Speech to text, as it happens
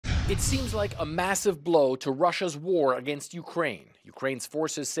It seems like a massive blow to Russia's war against Ukraine. Ukraine's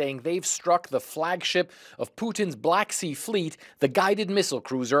forces saying they've struck the flagship of Putin's Black Sea fleet, the guided missile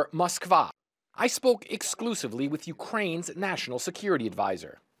cruiser Moskva. I spoke exclusively with Ukraine's national security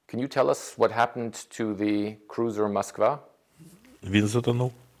advisor. Can you tell us what happened to the cruiser Moskva?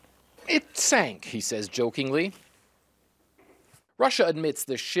 It sank, he says jokingly. Russia admits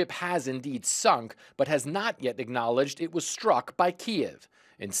the ship has indeed sunk, but has not yet acknowledged it was struck by Kiev.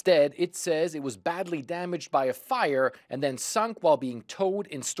 Instead, it says it was badly damaged by a fire and then sunk while being towed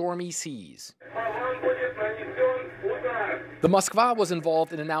in stormy seas. The Moskva was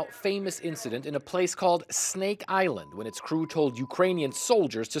involved in a now famous incident in a place called Snake Island when its crew told Ukrainian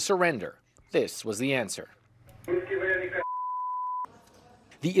soldiers to surrender. This was the answer.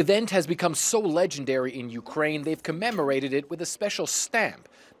 The event has become so legendary in Ukraine, they've commemorated it with a special stamp.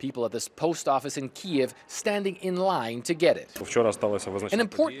 People at this post office in Kiev standing in line to get it. An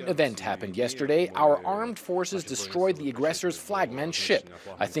important event happened yesterday. Our armed forces destroyed the aggressor's flagman ship.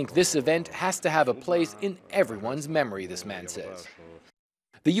 I think this event has to have a place in everyone's memory, this man says.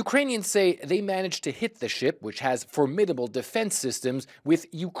 The Ukrainians say they managed to hit the ship, which has formidable defense systems, with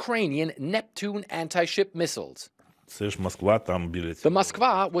Ukrainian Neptune anti-ship missiles. The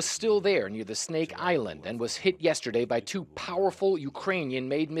Moskva was still there near the Snake Island and was hit yesterday by two powerful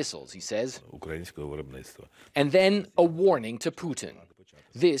Ukrainian-made missiles, he says. And then a warning to Putin.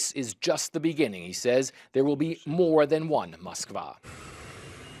 This is just the beginning, he says. There will be more than one Moskva.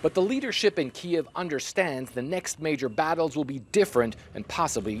 But the leadership in Kiev understands the next major battles will be different and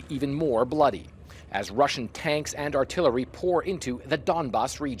possibly even more bloody, as Russian tanks and artillery pour into the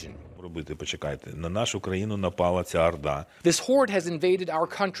Donbas region. This horde has invaded our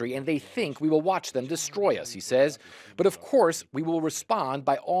country and they think we will watch them destroy us, he says. But of course, we will respond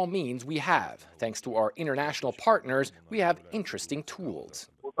by all means we have. Thanks to our international partners, we have interesting tools.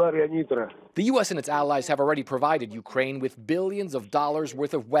 The U.S. and its allies have already provided Ukraine with billions of dollars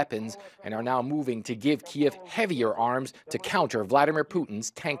worth of weapons and are now moving to give Kiev heavier arms to counter Vladimir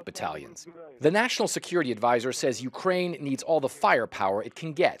Putin's tank battalions. The National Security Advisor says Ukraine needs all the firepower it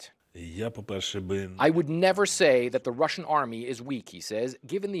can get. I would never say that the Russian army is weak, he says,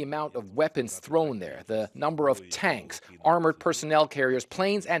 given the amount of weapons thrown there, the number of tanks, armored personnel carriers,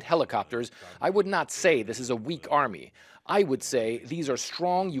 planes, and helicopters. I would not say this is a weak army. I would say these are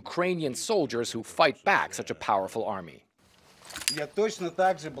strong Ukrainian soldiers who fight back such a powerful army.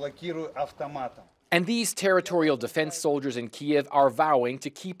 And these territorial defense soldiers in Kiev are vowing to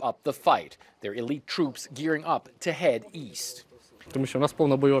keep up the fight, their elite troops gearing up to head east.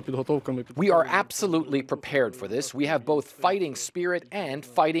 We are absolutely prepared for this. We have both fighting spirit and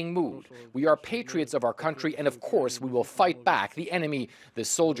fighting mood. We are patriots of our country, and of course we will fight back the enemy, this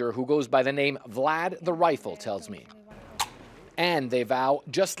soldier who goes by the name Vlad the Rifle tells me. And they vow,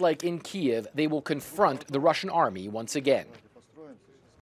 just like in Kiev, they will confront the Russian army once again.